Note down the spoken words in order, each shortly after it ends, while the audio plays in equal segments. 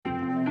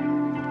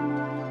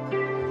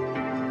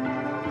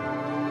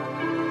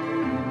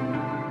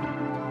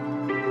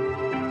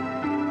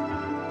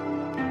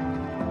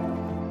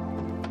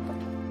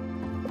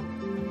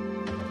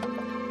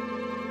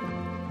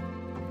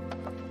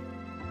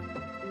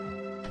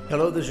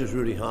Hello, this is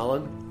Rudy,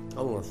 Holland.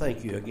 I want to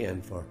thank you again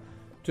for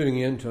tuning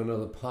in to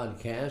another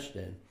podcast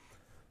and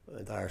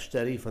with our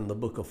study from the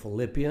book of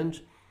Philippians.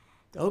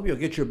 I hope you'll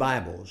get your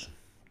Bibles.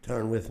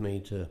 Turn with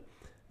me to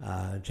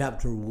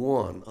chapter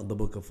 1 of the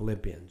book of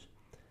Philippians.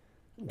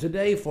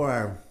 Today for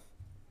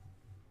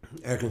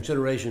our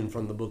consideration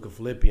from the book of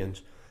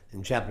Philippians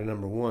in chapter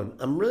number 1,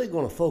 I'm really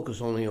going to focus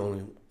only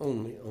on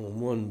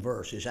one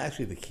verse. It's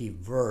actually the key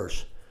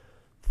verse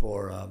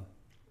for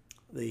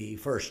the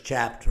first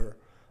chapter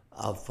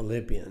of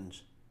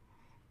Philippians.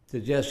 To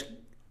just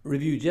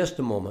review just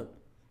a moment,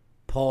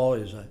 Paul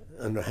is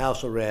under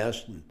house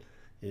arrest and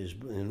is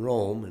in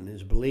Rome, and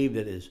is believed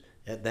that is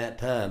at that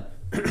time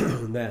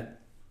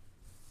that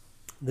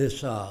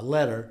this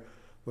letter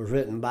was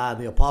written by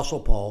the Apostle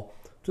Paul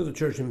to the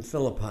church in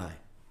Philippi.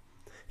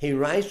 He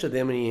writes to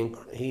them and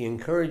he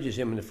encourages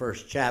them in the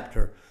first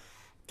chapter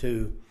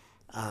to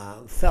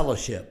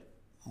fellowship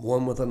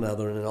one with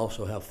another and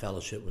also have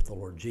fellowship with the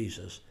Lord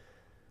Jesus.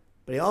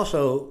 But he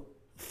also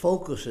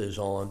focuses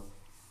on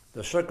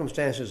the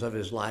circumstances of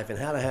his life and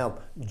how to have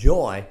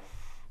joy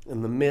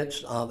in the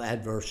midst of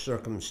adverse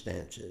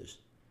circumstances.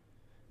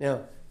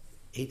 Now,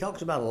 he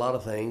talks about a lot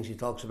of things. He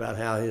talks about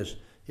how his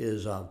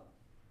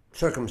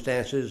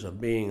circumstances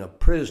of being a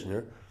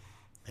prisoner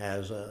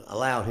has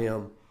allowed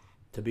him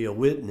to be a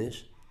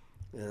witness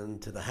and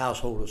to the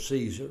household of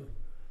Caesar,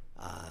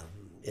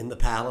 in the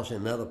palace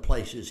and other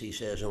places, he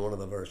says in one of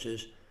the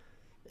verses.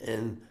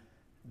 And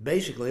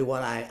basically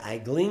what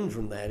I glean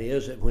from that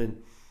is that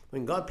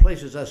when God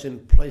places us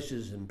in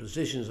places and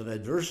positions of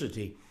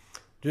adversity,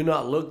 do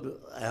not look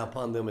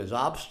upon them as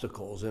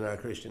obstacles in our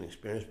Christian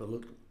experience, but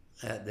look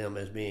at them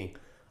as being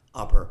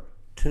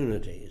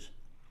opportunities.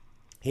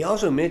 He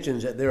also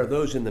mentions that there are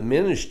those in the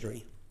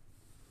ministry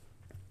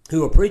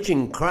who are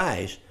preaching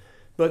Christ,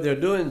 but they're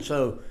doing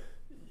so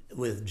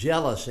with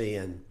jealousy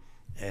and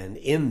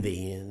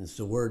envy, and it's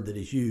the word that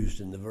is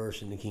used in the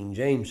verse in the King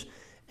James.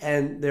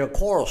 And they're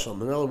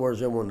quarrelsome. In other words,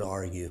 they want to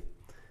argue,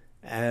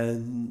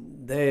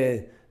 and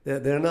they're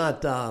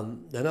not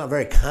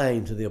very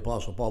kind to the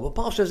Apostle Paul. But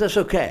Paul says that's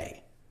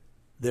okay.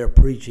 They're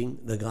preaching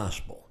the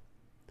gospel.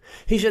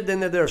 He said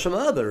then that there are some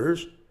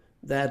others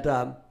that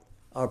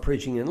are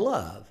preaching in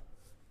love,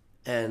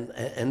 and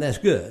that's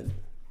good.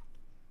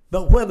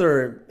 But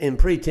whether in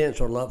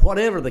pretense or love,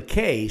 whatever the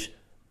case,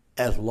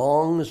 as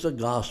long as the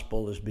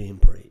gospel is being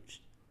preached.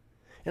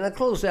 And I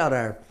closed out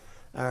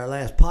our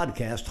last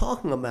podcast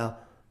talking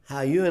about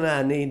how you and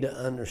I need to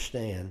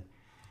understand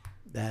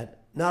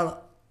that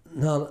not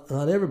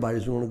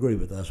everybody's going to agree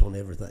with us on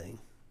everything.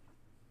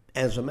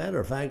 As a matter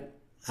of fact,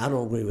 I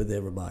don't agree with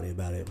everybody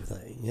about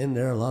everything. And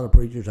there are a lot of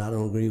preachers I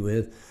don't agree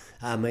with.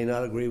 I may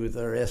not agree with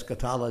their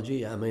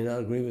eschatology. I may not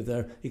agree with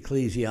their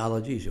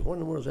ecclesiology. So what in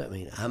the world does that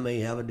mean? I may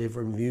have a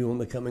different view on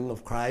the coming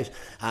of Christ.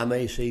 I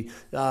may see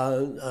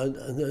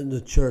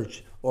the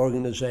church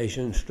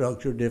organization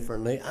structured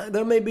differently.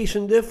 There may be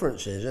some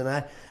differences, and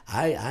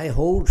I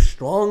hold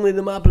strongly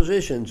to my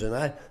positions,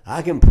 and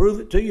I can prove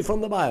it to you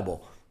from the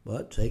Bible.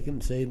 But they can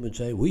say,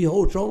 we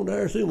hold strong to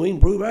ours too, we can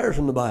prove ours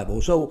from the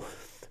Bible. So,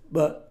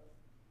 but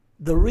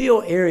the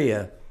real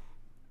area,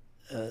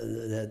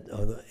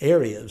 the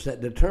areas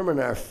that determine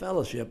our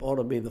fellowship ought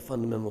to be the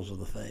fundamentals of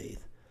the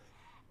faith.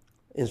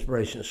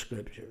 Inspiration of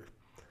Scripture,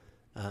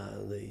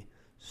 the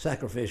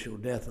sacrificial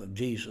death of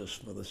Jesus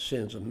for the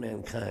sins of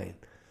mankind,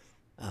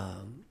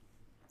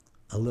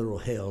 a literal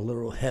hell, a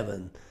literal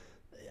heaven,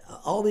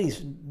 all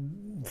these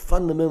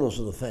fundamentals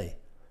of the faith.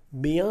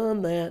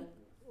 Beyond that,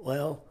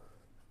 well,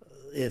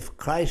 if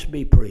Christ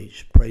be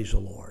preached, praise the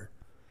Lord.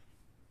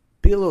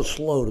 Be a little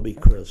slow to be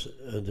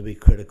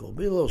critical.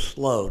 Be a little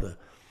slow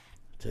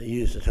to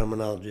use the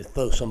terminology,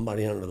 throw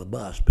somebody under the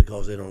bus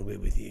because they don't agree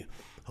with you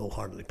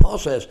wholeheartedly. Paul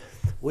says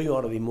we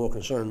ought to be more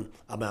concerned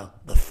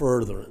about the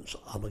furtherance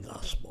of the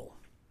gospel.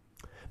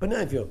 But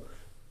now if you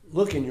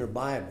look in your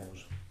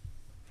Bibles,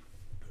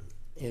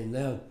 and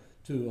now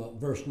to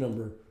verse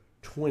number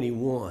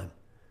 21,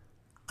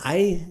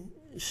 I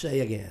say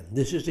again,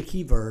 this is the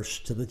key verse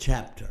to the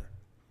chapter.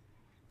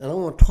 And I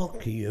want to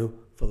talk to you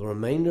for the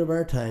remainder of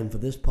our time for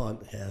this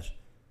podcast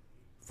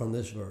from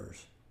this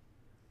verse.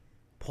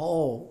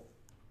 Paul,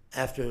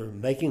 after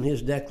making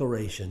his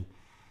declaration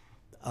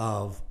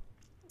for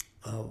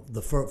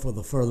the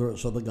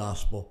furtherance of the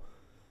gospel,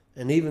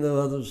 and even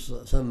though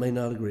some may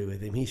not agree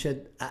with him, he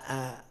said,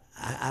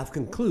 I've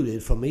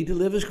concluded for me to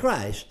live as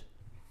Christ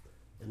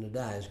and to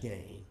die as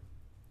gain.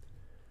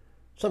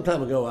 Some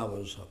time ago, I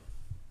was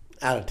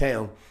out of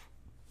town.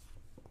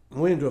 I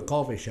went into a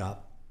coffee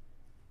shop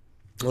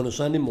on a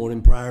Sunday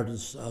morning prior to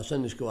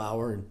Sunday school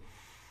hour and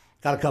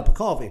got a cup of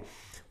coffee.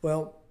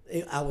 Well,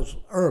 I was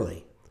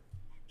early,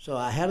 so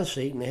I had a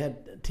seat, and they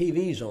had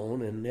TVs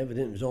on, and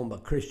evidently it was on by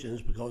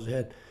Christians because they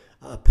had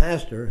a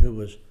pastor who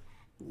was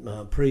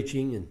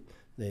preaching, and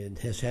they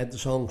has had the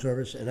song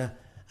service, and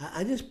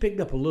I just picked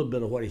up a little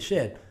bit of what he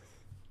said.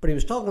 But he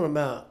was talking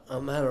about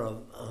a matter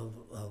of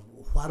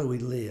why do we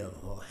live,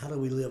 or how do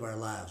we live our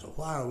lives, or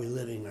why are we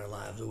living our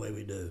lives the way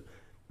we do.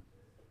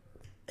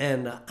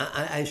 And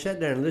I sat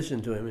there and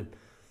listened to him,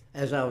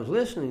 as I was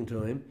listening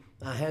to him,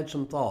 I had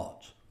some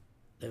thoughts.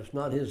 It was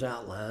not his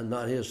outline,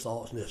 not his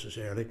thoughts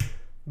necessarily,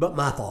 but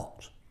my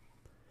thoughts.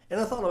 And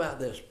I thought about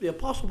this. The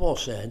Apostle Paul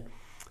said,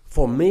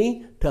 for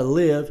me to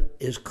live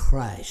is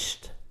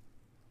Christ.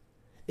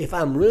 If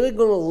I'm really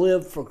going to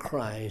live for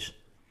Christ,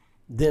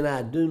 then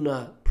I do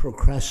not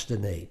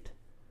procrastinate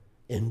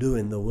in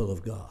doing the will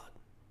of God.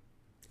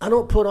 I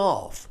don't put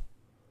off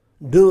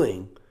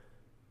doing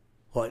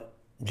what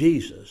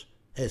Jesus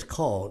has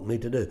called me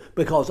to do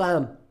because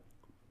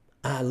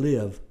I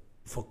live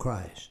for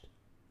Christ.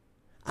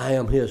 I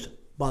am his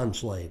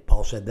bondslave.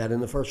 Paul said that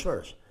in the first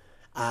verse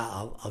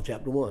of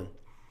chapter 1.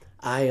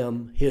 I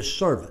am his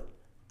servant.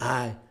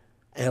 I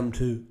am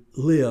to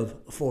live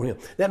for him.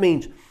 That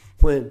means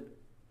when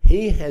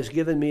he has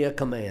given me a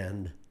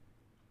command,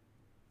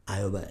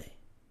 I obey.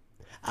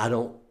 I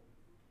don't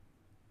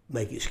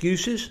make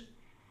excuses.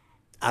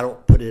 I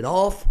don't put it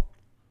off.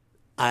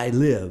 I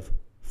live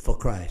for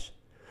Christ.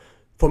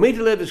 For me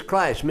to live as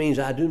Christ means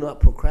I do not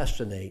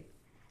procrastinate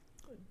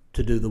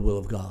to do the will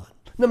of God.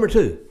 Number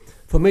two,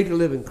 for me to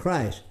live in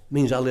Christ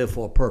means I live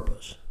for a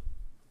purpose.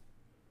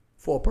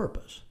 For a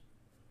purpose.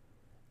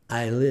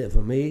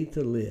 For me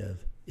to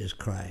live is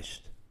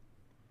Christ.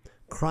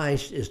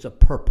 Christ is the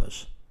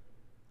purpose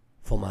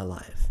for my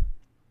life.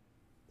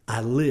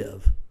 I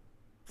live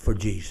for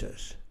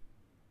Jesus.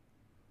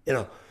 You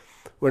know,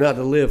 we're not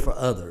to live for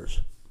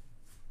others.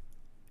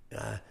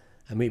 I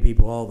meet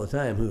people all the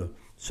time who are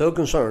so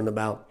concerned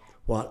about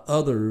what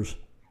others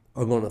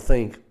are going to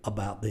think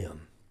about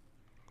them.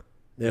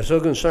 They're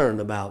so concerned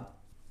about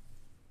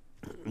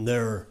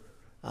their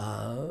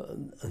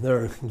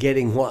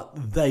getting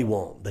what they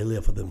want. They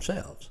live for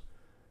themselves.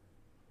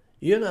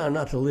 You and I are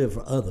not to live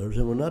for others,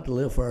 and we're not to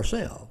live for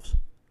ourselves.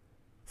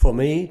 For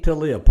me to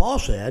live, Paul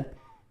said,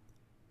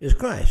 is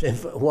Christ. And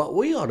what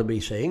we ought to be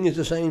saying is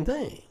the same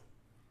thing.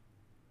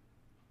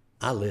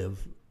 I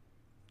live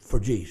for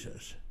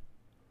Jesus.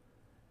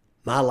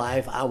 My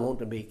life, I want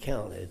to be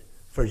counted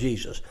for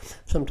Jesus.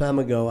 Some time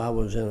ago, I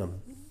was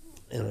in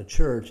a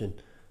church, and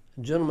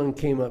a gentleman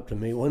came up to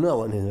me. Well, no,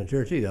 I wasn't in a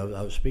church either.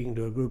 I was speaking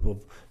to a group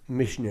of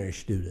missionary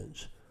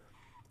students.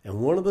 And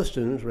one of the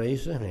students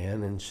raised a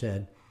hand and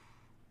said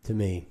to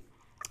me,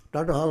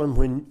 Dr. Holland,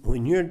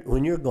 when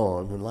you're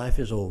gone, when life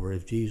is over,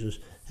 if Jesus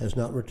has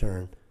not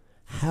returned,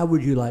 how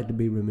would you like to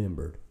be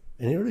remembered?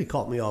 And it really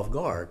caught me off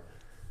guard.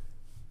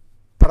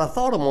 But I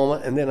thought a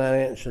moment, and then I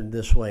answered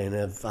this way. And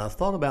if I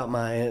thought about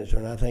my answer,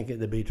 and I think it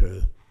to be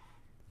true,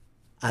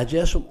 I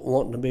just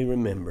want to be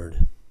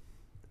remembered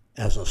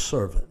as a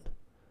servant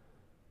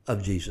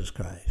of Jesus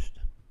Christ.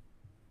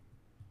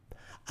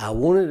 I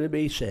wanted to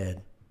be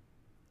said,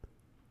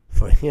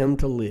 for him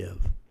to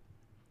live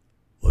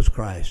was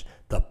Christ.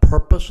 The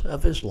purpose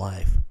of his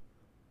life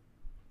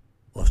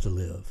was to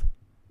live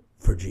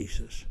for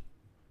Jesus.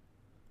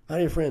 My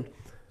dear friend,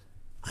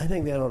 I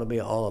think that ought to be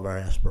all of our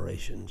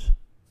aspirations.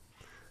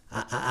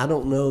 I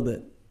don't know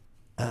that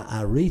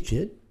I reach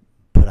it,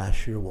 but I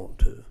sure want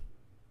to.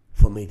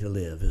 For me to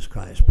live as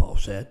Christ, Paul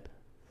said.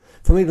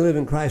 For me to live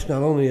in Christ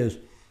not only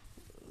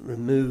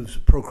removes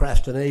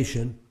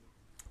procrastination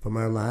from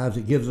our lives,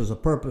 it gives us a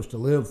purpose to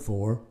live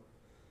for.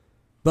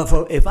 But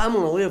if I'm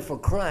going to live for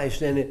Christ,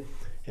 then it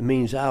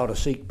means I ought to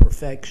seek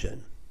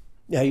perfection.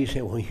 Now you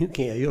say, well,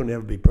 you'll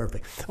never be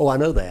perfect. Oh, I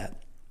know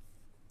that.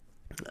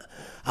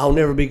 I'll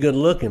never be good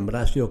looking, but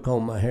I still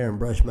comb my hair and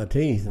brush my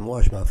teeth and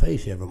wash my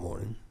face every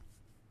morning.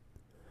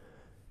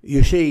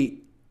 You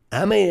see,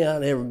 I may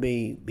not ever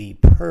be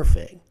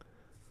perfect,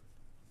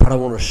 but I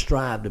want to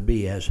strive to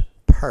be as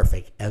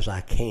perfect as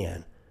I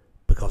can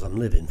because I'm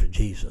living for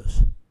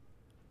Jesus.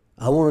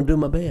 I want to do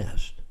my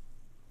best.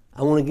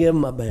 I want to give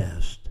my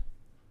best.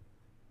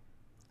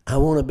 I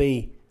want to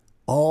be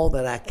all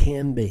that I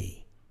can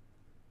be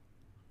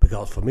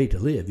because for me to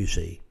live, you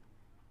see,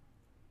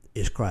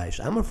 is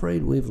Christ. I'm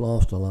afraid we've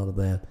lost a lot of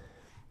that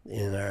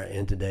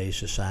in today's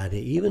society,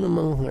 even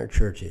among our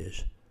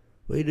churches.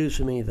 We do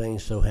so many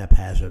things so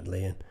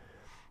haphazardly, and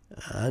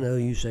I know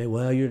you say,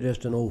 well, you're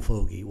just an old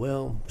fogey.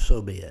 Well,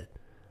 so be it.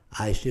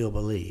 I still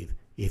believe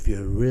if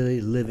you're really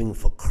living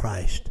for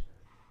Christ,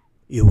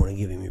 you want to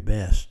give him your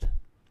best.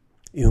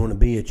 You want to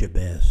be at your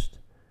best.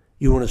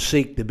 You want to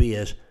seek to be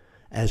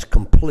as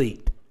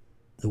complete.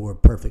 The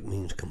word perfect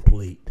means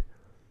complete.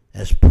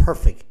 As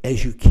perfect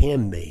as you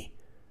can be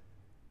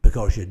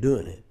because you're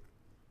doing it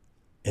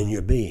and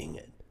you're being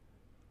it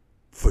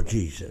for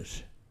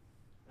Jesus.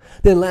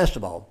 Then last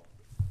of all,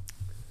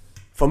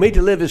 for me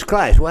to live as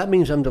Christ, well, that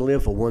means I'm to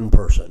live for one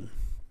person.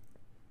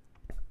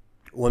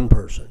 One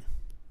person.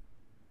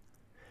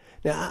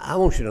 Now, I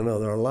want you to know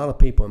there are a lot of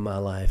people in my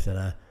life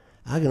that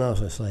I can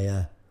also say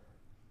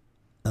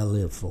I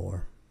live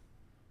for.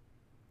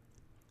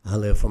 I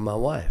live for my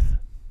wife.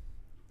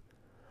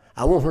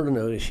 I want her to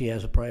know that she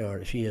has a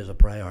priority. She is a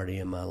priority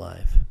in my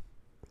life.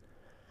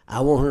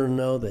 I want her to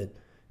know that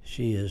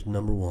she is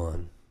number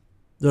one.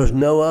 There's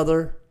no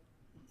other.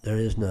 There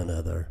is none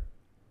other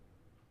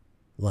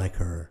like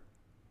her.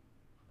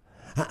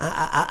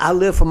 I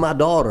live for my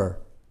daughter.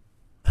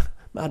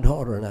 My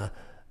daughter and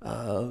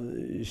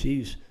I,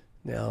 she's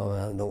Now,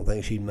 I don't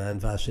think she'd mind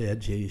if I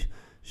said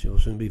she'll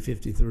soon be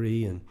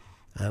 53 and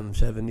I'm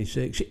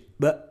 76.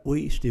 But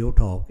we still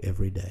talk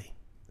every day.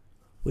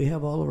 We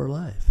have all of her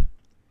life.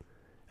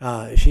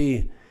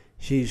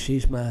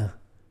 She's my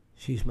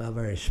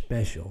very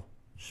special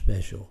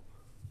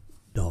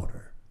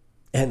daughter.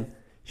 And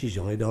she's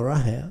the only daughter I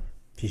have.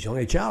 She's the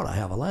only child I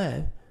have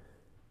alive.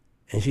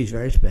 And she's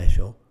very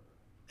special.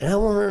 And I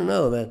want her to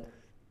know that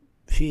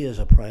she is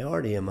a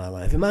priority in my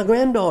life. And my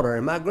granddaughter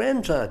and my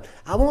grandson,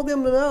 I want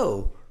them to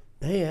know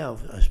they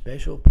have a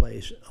special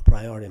place, a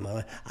priority in my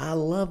life. I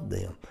love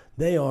them.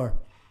 They are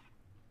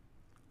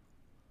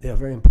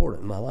very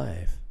important in my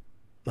life.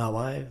 My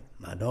wife,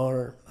 my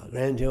daughter, my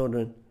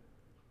grandchildren.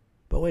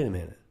 But wait a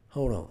minute.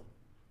 Hold on.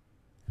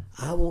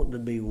 I want to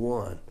be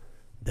one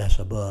that's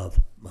above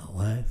my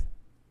wife,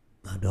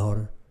 my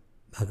daughter,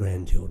 my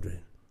grandchildren.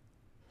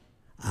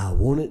 I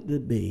want it to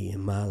be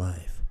in my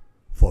life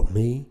for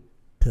me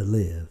to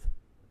live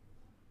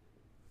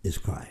is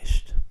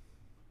Christ.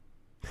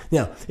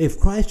 Now, if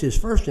Christ is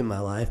first in my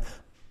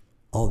life,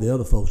 all the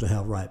other folks will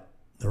have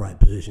the right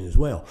position as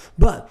well.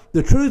 But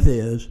the truth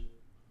is,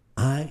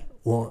 I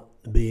want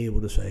to be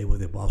able to say with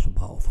the Apostle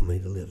Paul, for me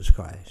to live is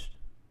Christ.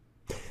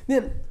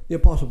 Then the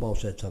Apostle Paul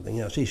said something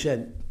else. He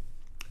said,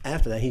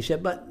 after that, he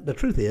said, but the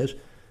truth is,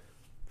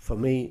 for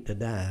me to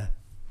die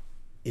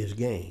is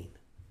gain.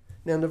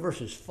 Now, in the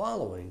verses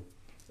following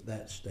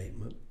that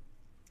statement,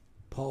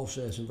 Paul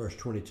says in verse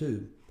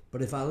 22,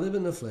 but if I live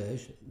in the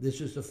flesh,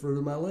 this is the fruit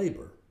of my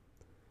labor.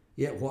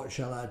 Yet what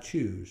shall I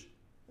choose?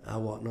 I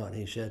wot not.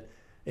 He said,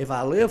 if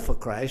I live for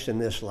Christ in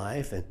this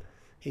life, and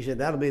he said,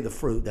 that'll be the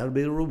fruit, that'll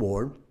be the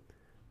reward.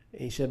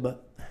 He said,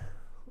 but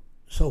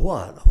so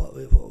what?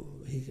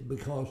 He said,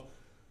 because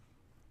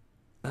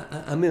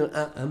I'm in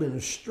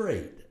a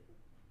strait.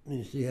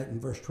 You see that in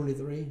verse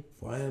 23?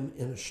 For I am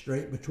in a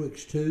strait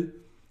betwixt two.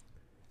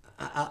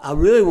 I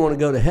really want to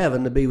go to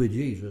heaven to be with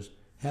Jesus,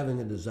 having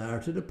a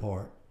desire to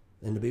depart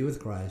and to be with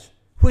Christ,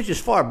 which is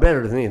far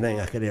better than anything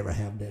I could ever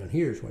have down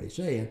here, is what he's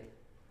saying.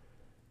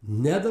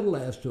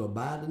 Nevertheless, to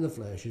abide in the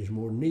flesh is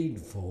more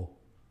needful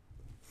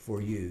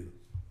for you.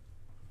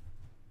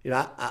 You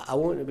know, I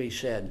want it to be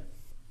said,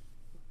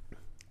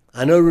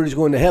 I know Rudy's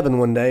going to heaven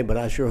one day, but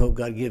I sure hope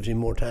God gives him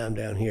more time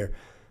down here.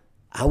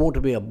 I want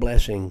to be a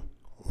blessing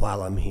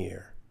while I'm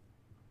here.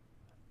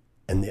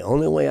 And the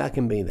only way I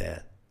can be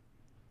that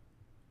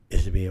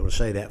is to be able to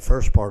say that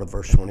first part of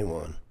verse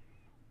 21.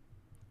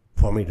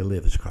 For me to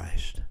live is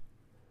Christ.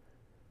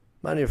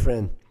 My dear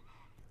friend,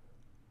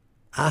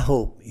 I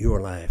hope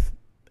your life,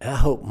 and I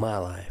hope my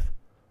life,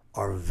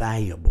 are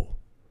valuable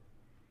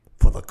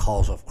for the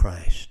cause of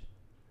Christ.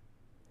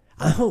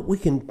 I hope we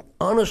can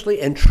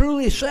honestly and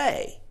truly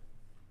say,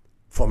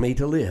 for me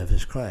to live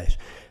is Christ.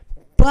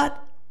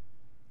 But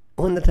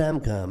when the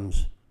time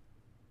comes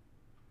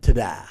to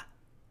die,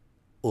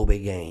 will be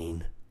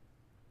gain.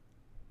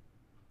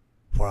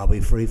 For I'll be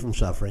free from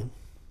suffering.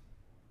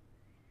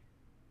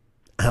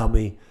 I'll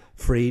be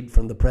freed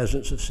from the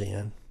presence of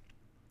sin.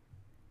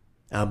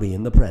 I'll be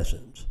in the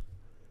presence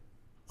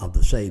of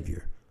the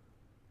Savior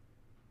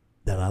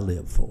that I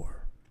live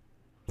for.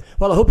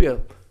 Well, I hope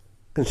you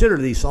consider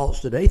these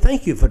thoughts today.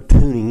 Thank you for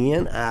tuning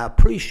in. I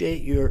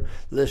appreciate your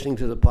listening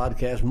to the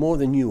podcast more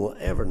than you will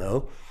ever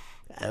know.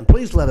 And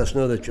please let us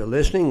know that you're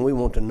listening. We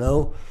want to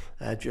know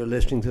that you're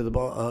listening to the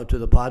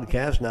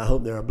podcast, and I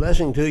hope they're a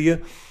blessing to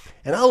you.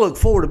 And I look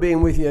forward to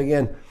being with you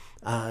again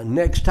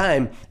next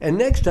time. And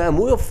next time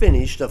we'll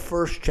finish the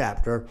first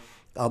chapter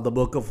of the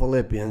book of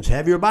Philippians.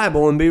 Have your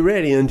Bible and be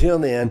ready. Until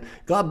then,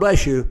 God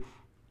bless you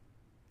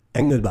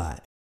and goodbye.